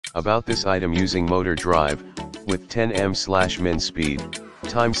About this item: using motor drive, with 10m/min speed,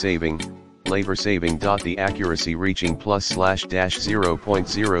 time saving, labor saving. The accuracy reaching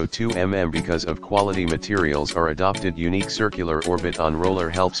 +/-0.02 mm because of quality materials are adopted. Unique circular orbit on roller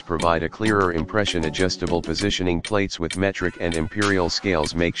helps provide a clearer impression. Adjustable positioning plates with metric and imperial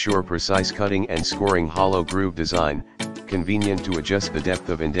scales make sure precise cutting and scoring. Hollow groove design, convenient to adjust the depth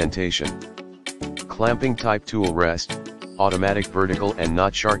of indentation. Clamping type tool: rest, automatic vertical and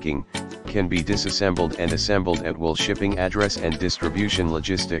not sharking, can be disassembled and assembled at will. Shipping address and distribution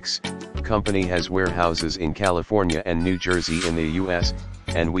logistics: company has warehouses in California and New Jersey in the US,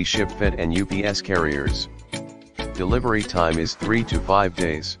 and we ship FedEx and UPS carriers. Delivery time is 3 to 5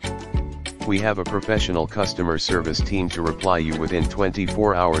 days. We have a professional customer service team to reply you within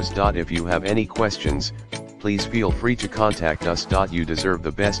 24 hours. If you have any questions, please feel free to contact us. You deserve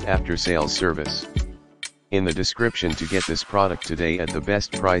the best after sales service. In the description to get this product today at the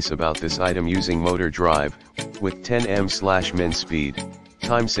best price. About this item: using motor drive, with 10m/min speed,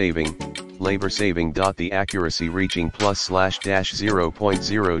 time saving, labor saving. The accuracy reaching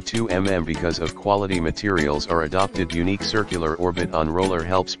 +/-0.02 mm because of quality materials are adopted. Unique circular orbit on roller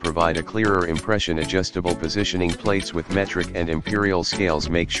helps provide a clearer impression. Adjustable positioning plates with metric and imperial scales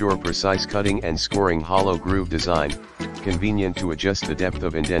make sure precise cutting and scoring. Hollow groove design, convenient to adjust the depth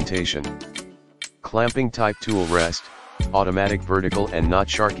of indentation. Clamping type tool: rest, automatic vertical and not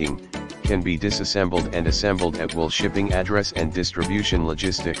sharking, can be disassembled and assembled at will. Shipping address and distribution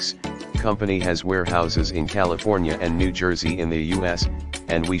logistics: company has warehouses in California and New Jersey in the US,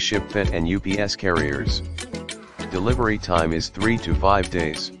 and we ship FedEx and UPS carriers. Delivery time is 3 to 5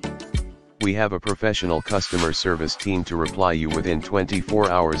 days. We have a professional customer service team to reply you within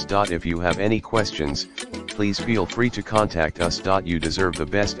 24 hours. If you have any questions, please feel free to contact us. You deserve the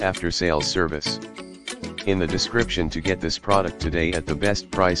best after sales service. In the description to get this product today at the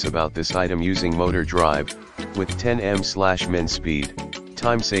best price. About this item: using motor drive, with 10m/min speed,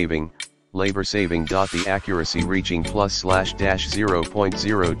 time saving, labor saving. The accuracy reaching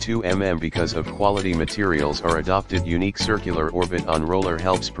 +/-0.02 mm because of quality materials are adopted. Unique circular orbit on roller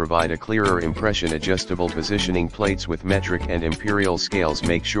helps provide a clearer impression. Adjustable positioning plates with metric and imperial scales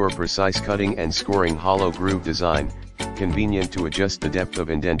make sure precise cutting and scoring. Hollow groove design, convenient to adjust the depth of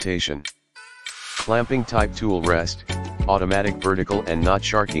indentation. Clamping type tool: rest, automatic vertical and not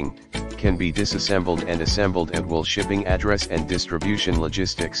sharking, can be disassembled and assembled at will. Shipping address and distribution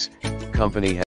logistics: company has